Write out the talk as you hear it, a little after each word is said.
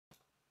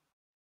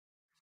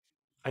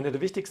Eine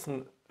der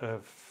wichtigsten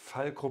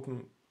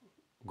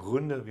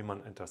Fallgruppengründe, wie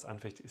man etwas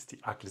anfechtet, ist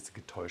die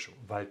arglistige Täuschung.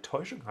 Weil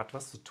Täuschung hat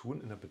was zu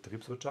tun in der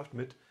Betriebswirtschaft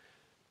mit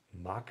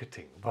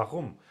Marketing.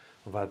 Warum?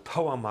 Weil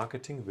Power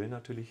Marketing will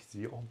natürlich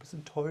Sie auch ein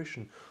bisschen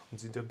täuschen und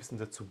Sie ein bisschen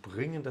dazu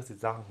bringen, dass Sie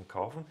Sachen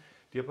kaufen,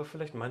 die aber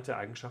vielleicht manche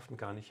Eigenschaften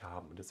gar nicht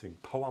haben. Und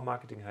deswegen Power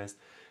Marketing heißt,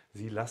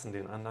 Sie lassen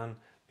den anderen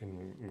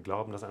im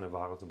Glauben, dass eine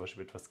Ware zum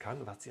Beispiel etwas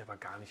kann, was sie aber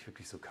gar nicht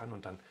wirklich so kann.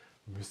 Und dann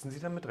müssen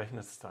Sie damit rechnen,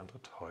 dass der andere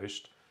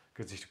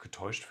sich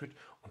getäuscht fühlt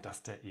und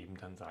dass der eben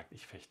dann sagt,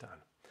 ich fechte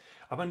an.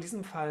 Aber in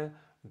diesem Fall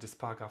des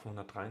Paragraphen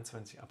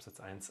 123 Absatz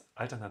 1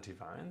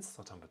 Alternative 1,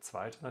 dort haben wir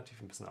zwei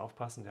Alternativen, ein bisschen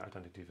aufpassen. Die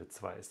Alternative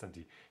 2 ist dann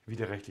die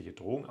widerrechtliche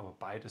Drohung, aber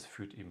beides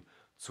führt eben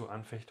zur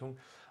Anfechtung.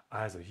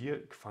 Also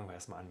hier fangen wir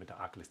erstmal an mit der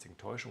arglistigen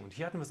Täuschung. Und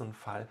hier hatten wir so einen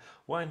Fall,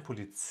 wo ein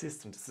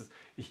Polizist, und das ist,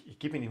 ich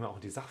gebe Ihnen immer auch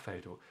die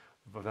Sachverhalte,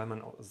 weil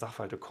man auch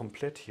Sachverhalte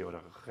komplett hier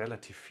oder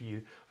relativ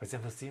viel, weil Sie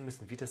einfach sehen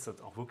müssen, wie das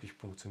dort auch wirklich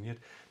funktioniert.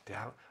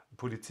 Der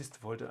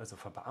Polizist wollte also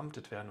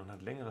verbeamtet werden und hat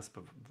ein längeres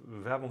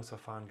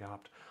Bewerbungsverfahren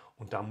gehabt.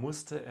 Und da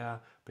musste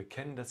er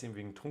bekennen, dass ihm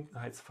wegen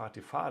Trunkenheitsfahrt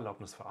die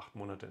Fahrerlaubnis für 8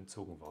 Monate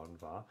entzogen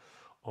worden war.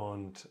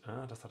 Und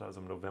das hat er also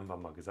im November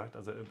mal gesagt.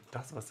 Also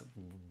das,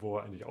 wo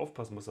er eigentlich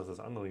aufpassen muss, dass das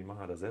andere nicht machen,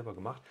 hat er selber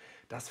gemacht.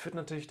 Das führt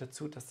natürlich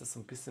dazu, dass das so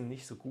ein bisschen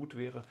nicht so gut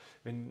wäre,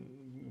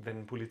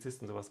 wenn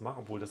Polizisten sowas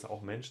machen, obwohl das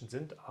auch Menschen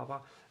sind.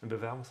 Aber im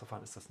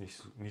Bewerbungsverfahren ist das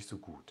nicht so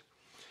gut.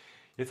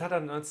 Jetzt hat er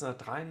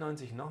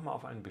 1993 nochmal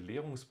auf einen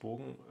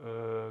Belehrungsbogen,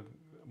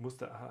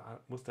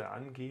 musste er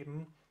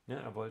angeben, ja,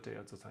 er wollte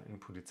ja sozusagen im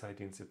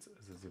Polizeidienst jetzt,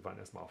 also sie waren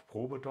erstmal auf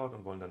Probe dort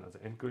und wollen dann also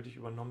endgültig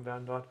übernommen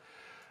werden dort.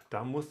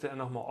 Da musste er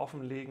nochmal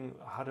offenlegen,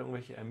 hat er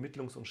irgendwelche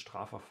Ermittlungs- und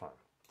Strafverfahren.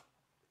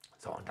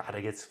 So, und da hat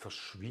er jetzt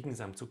verschwiegen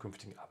seinem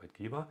zukünftigen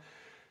Arbeitgeber.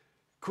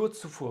 Kurz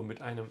zuvor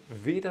mit einem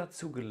weder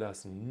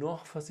zugelassenen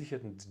noch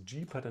versicherten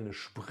Jeep hat er eine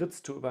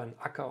Spritztour über einen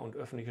Acker und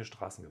öffentliche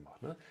Straßen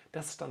gemacht. Ne?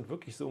 Das stand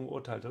wirklich so im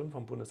Urteil drin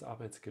vom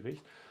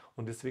Bundesarbeitsgericht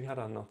und deswegen hat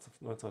er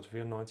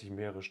 1994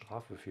 mehrere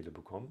Strafbefehle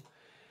bekommen.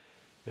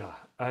 Ja,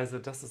 also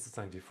das ist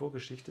sozusagen die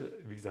Vorgeschichte.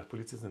 Wie gesagt,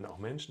 Polizisten sind auch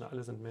Menschen,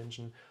 alle sind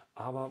Menschen.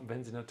 Aber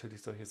wenn sie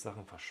natürlich solche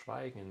Sachen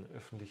verschweigen in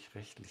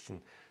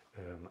öffentlich-rechtlichen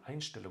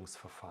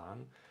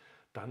Einstellungsverfahren,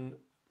 dann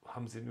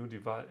haben sie nur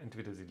die Wahl,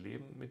 entweder sie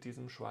leben mit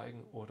diesem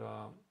Schweigen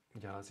oder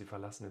ja, sie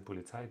verlassen den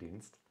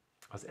Polizeidienst.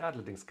 Was er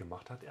allerdings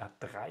gemacht hat, er hat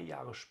 3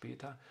 Jahre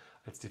später,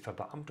 als die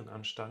Verbeamtung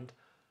anstand,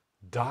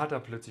 da hat er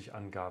plötzlich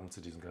Angaben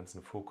zu diesen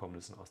ganzen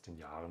Vorkommnissen aus den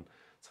Jahren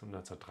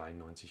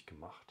 1993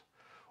 gemacht.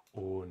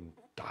 Und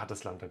da hat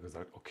das Land dann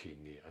gesagt, okay,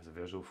 nee, also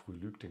wer so früh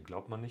lügt, den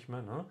glaubt man nicht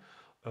mehr. Ne?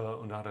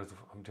 Und da hat er,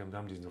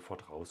 haben die ihn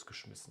sofort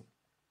rausgeschmissen.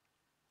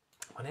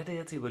 Man hätte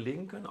jetzt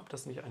überlegen können, ob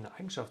das nicht ein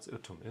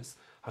Eigenschaftsirrtum ist.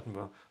 Hatten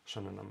wir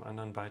schon in einem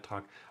anderen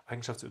Beitrag.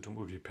 Eigenschaftsirrtum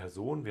über die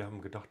Person. Wir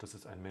haben gedacht, das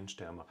ist ein Mensch,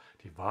 der immer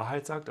die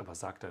Wahrheit sagt, aber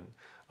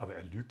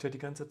er lügt ja die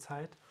ganze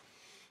Zeit.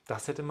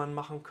 Das hätte man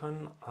machen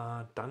können.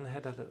 Dann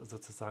hätte er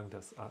sozusagen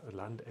das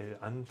Land L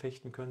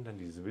anfechten können, dann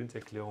diese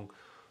Willenserklärung.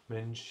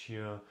 Mensch,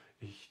 hier,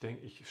 ich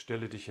denke, ich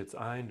stelle dich jetzt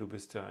ein, du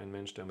bist ja ein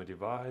Mensch, der mir die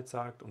Wahrheit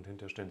sagt und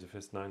hinterher stellen sie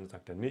fest, nein,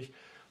 sagt er nicht.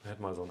 Dann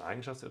hätte man so ein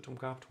Eigenschaftsirrtum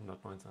gehabt,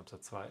 119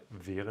 Absatz 2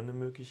 wäre eine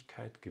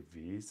Möglichkeit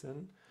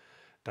gewesen.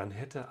 Dann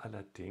hätte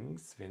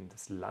allerdings, wenn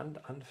das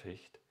Land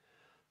anfecht,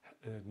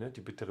 ne,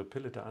 die bittere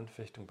Pille der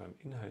Anfechtung beim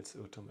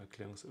Inhaltsirrtum,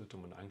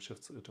 Erklärungsirrtum und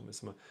Eigenschaftsirrtum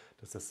ist immer,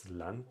 dass das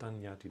Land dann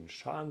ja den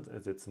Schaden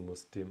ersetzen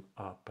muss dem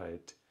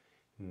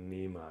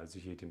Arbeitnehmer, also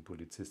hier dem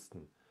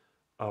Polizisten.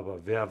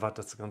 Aber wer hat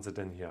das Ganze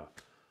denn hier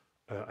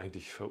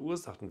eigentlich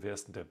verursacht und wer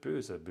ist denn der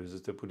Böse? Böse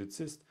ist der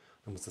Polizist.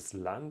 Dann muss das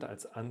Land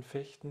als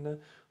Anfechtende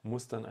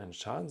muss dann einen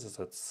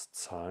Schadensersatz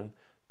zahlen.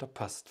 Da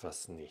passt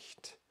was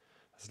nicht.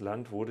 Das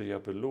Land wurde ja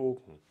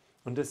belogen.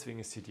 Und deswegen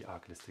ist hier die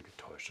arglistige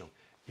Täuschung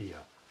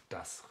eher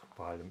der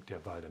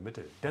Wahl der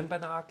Mittel. Denn bei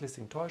einer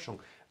arglistigen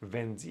Täuschung,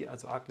 wenn Sie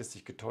also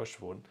arglistig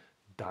getäuscht wurden,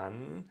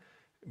 dann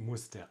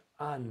muss der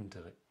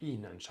andere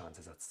Ihnen einen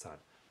Schadensersatz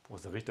zahlen.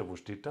 Großer Richter, wo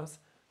steht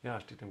das? Ja,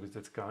 steht im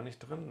Gesetz gar nicht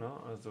drin. Ne?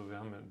 Also wir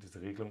haben ja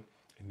diese Regelung,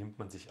 die nimmt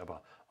man sich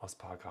aber aus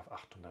Paragraph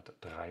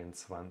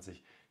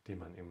 823, den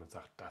man eben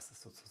sagt, das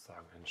ist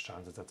sozusagen ein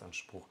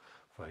Schadensersatzanspruch,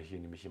 weil hier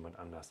nämlich jemand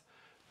anders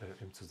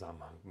im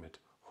Zusammenhang mit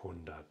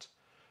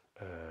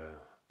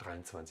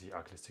 123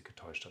 arglistig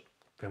getäuscht hat.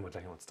 Werden wir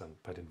gleich uns dann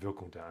bei den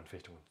Wirkungen der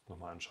Anfechtung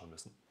nochmal anschauen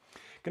müssen.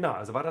 Genau,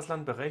 also war das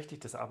Land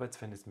berechtigt, das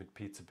Arbeitsverhältnis mit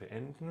P zu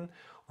beenden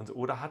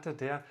oder hatte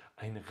der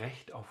ein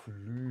Recht auf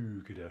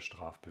Lüge der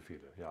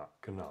Strafbefehle? Ja,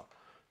 genau.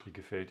 Wie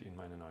gefällt Ihnen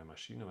meine neue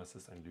Maschine? Was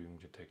ist ein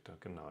Lügendetektor?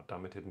 Genau,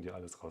 damit hätten die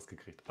alles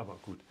rausgekriegt. Aber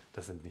gut,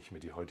 das sind nicht mehr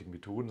die heutigen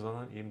Methoden,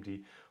 sondern eben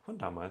die von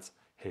damals,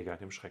 Helga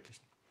dem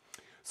Schrecklichen.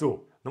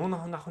 So, nur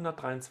noch nach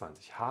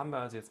 123 haben wir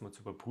also jetzt mal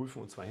zu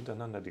überprüfen, und zwar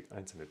hintereinander die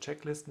einzelnen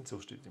Checklisten, so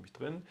steht nämlich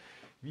drin.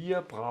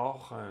 Wir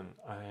brauchen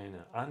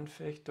eine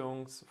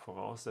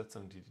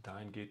Anfechtungsvoraussetzung, die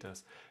dahin geht,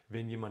 dass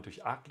wenn jemand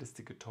durch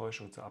arglistige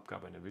Täuschung zur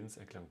Abgabe einer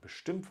Willenserklärung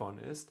bestimmt worden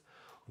ist,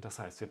 und das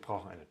heißt, wir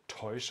brauchen eine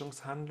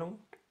Täuschungshandlung,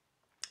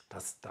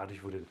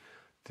 dadurch wurde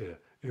der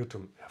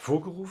Irrtum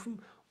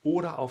hervorgerufen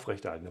oder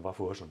aufrechterhalten, der war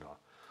vorher schon da.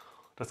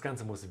 Das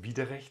Ganze muss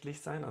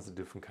widerrechtlich sein, also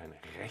dürfen kein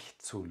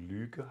Recht zur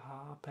Lüge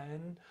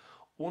haben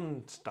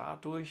Und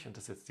dadurch, und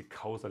das ist jetzt die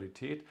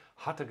Kausalität,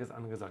 hat er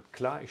angesagt,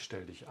 klar, ich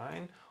stelle dich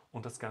ein.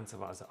 Und das Ganze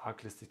war also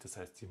arglistig, das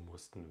heißt, sie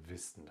mussten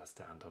wissen, dass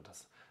der andere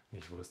das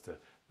nicht wusste,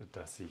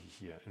 dass sie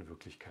hier in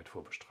Wirklichkeit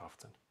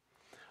vorbestraft sind.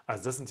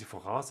 Also das sind die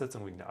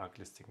Voraussetzungen wegen der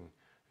arglistigen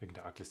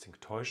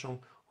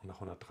Täuschung. Und nach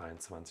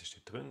 123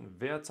 steht drin,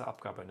 wer zur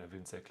Abgabe einer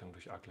Willenserklärung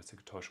durch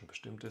arglistige Täuschung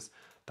bestimmt ist,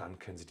 dann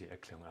können Sie die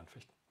Erklärung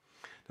anfechten.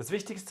 Das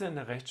Wichtigste in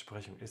der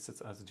Rechtsprechung ist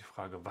jetzt also die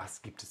Frage,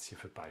 was gibt es hier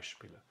für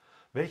Beispiele?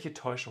 Welche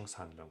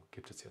Täuschungshandlung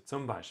gibt es hier?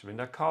 Zum Beispiel, wenn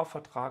der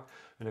Kaufvertrag,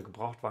 wenn der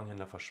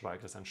Gebrauchtwagenhändler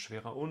verschweigt, dass ein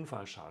schwerer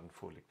Unfallschaden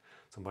vorliegt.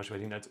 Zum Beispiel,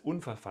 weil ihn als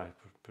unfallfrei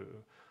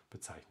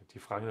bezeichnet. Die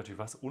Frage natürlich,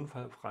 was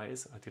unfallfrei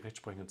ist, hat die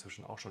Rechtsprechung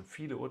inzwischen auch schon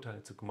viele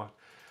Urteile zu gemacht.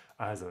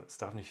 Also es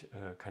darf nicht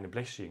keine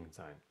Blechschäden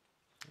sein.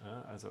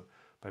 Ja, also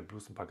bei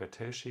bloßen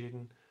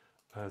Bagatellschäden,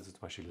 also zum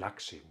Beispiel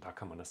Lackschäden, da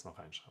kann man das noch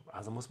reinschreiben.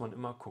 Also muss man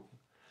immer gucken.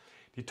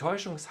 Die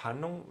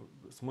Täuschungshandlung,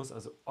 es muss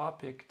also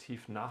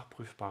objektiv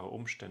nachprüfbare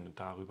Umstände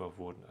darüber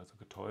wurden also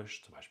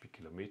getäuscht, zum Beispiel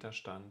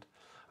Kilometerstand.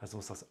 Also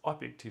muss das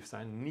objektiv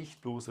sein,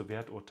 nicht bloße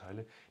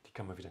Werturteile, die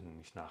kann man wieder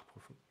nicht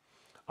nachprüfen.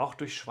 Auch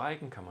durch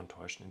Schweigen kann man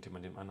täuschen, indem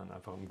man dem anderen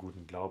einfach im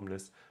guten Glauben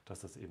lässt, dass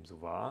das eben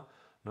so war.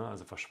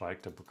 Also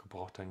verschweigt der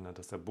Gebrauchthändler,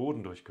 dass der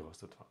Boden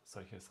durchgerostet war,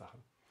 solche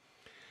Sachen.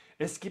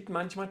 Es gibt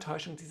manchmal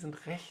Täuschungen, die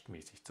sind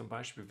rechtmäßig. Zum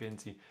Beispiel, wenn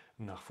Sie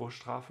nach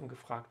Vorstrafen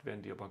gefragt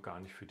werden, die aber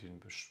gar nicht für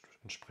den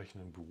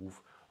entsprechenden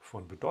Beruf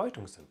von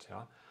Bedeutung sind.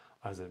 Ja?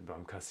 Also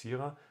beim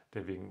Kassierer,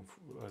 der wegen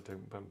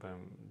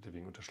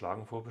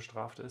Unterschlagen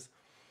vorbestraft ist.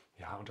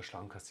 Ja,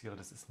 Unterschlagen Kassierer,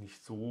 das ist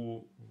nicht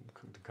so,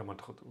 kann man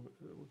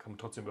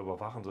trotzdem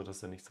überwachen,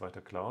 sodass er nichts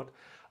weiter klaut.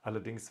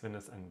 Allerdings, wenn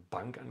es ein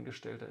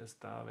Bankangestellter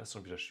ist, da wäre es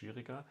schon wieder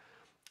schwieriger.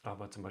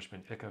 Aber zum Beispiel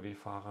ein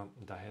Lkw-Fahrer,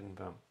 da hätten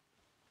wir,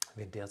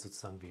 wenn der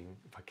sozusagen wegen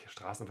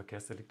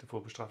Straßenverkehrsdelikte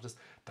vorbestraft ist,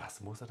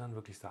 das muss er dann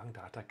wirklich sagen,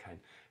 da hat er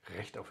kein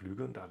Recht auf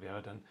Lüge und da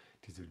wäre dann,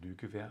 diese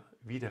Lüge wäre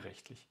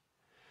widerrechtlich.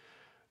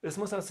 Es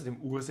muss außerdem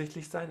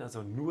ursächlich sein,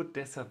 also nur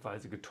deshalb, weil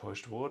sie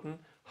getäuscht wurden,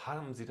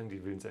 haben sie dann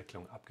die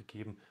Willenserklärung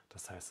abgegeben.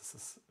 Das heißt,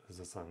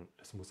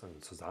 es muss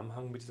einen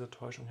Zusammenhang mit dieser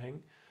Täuschung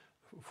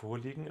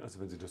vorliegen.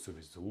 Also wenn sie das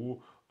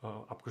sowieso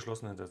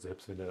abgeschlossen hätte,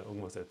 selbst wenn er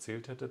irgendwas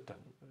erzählt hätte,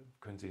 dann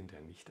können sie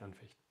hinterher nicht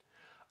anfechten.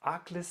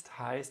 Arglist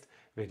heißt,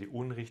 wer die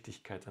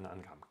Unrichtigkeit seiner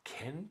Angaben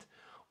kennt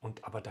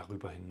und aber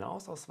darüber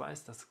hinaus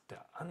ausweist, dass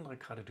der andere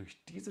gerade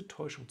durch diese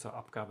Täuschung zur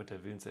Abgabe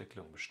der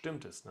Willenserklärung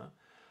bestimmt ist. Ne?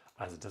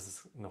 Also das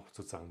ist noch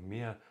sozusagen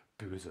mehr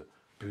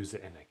böse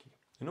Energie.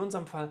 In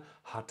unserem Fall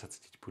hat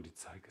tatsächlich die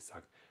Polizei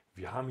gesagt,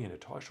 wir haben hier eine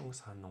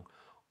Täuschungshandlung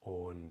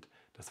und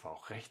das war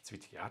auch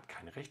rechtswidrig. Er hat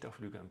kein Recht auf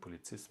Lüge. Ein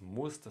Polizist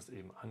muss das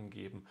eben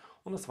angeben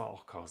und das war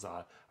auch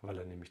kausal, weil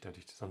er nämlich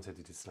dadurch, sonst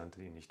hätte das Land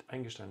ihn nicht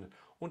eingestanden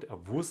und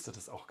er wusste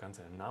das auch ganz,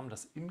 er nahm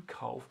das in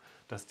Kauf,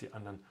 dass die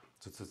anderen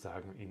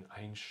sozusagen ihn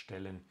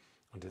einstellen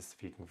und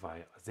deswegen war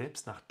er,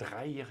 selbst nach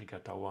 3-jähriger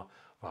Dauer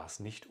war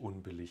es nicht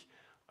unbillig.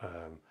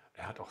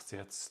 Er hat auch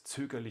sehr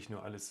zögerlich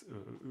nur alles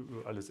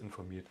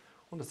informiert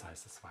und das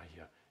heißt, es war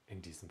hier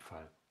in diesem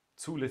Fall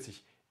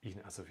zulässig,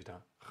 ihn also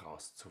wieder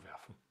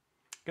rauszuwerfen.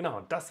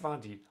 Genau, das war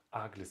die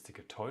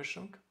arglistige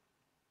Täuschung.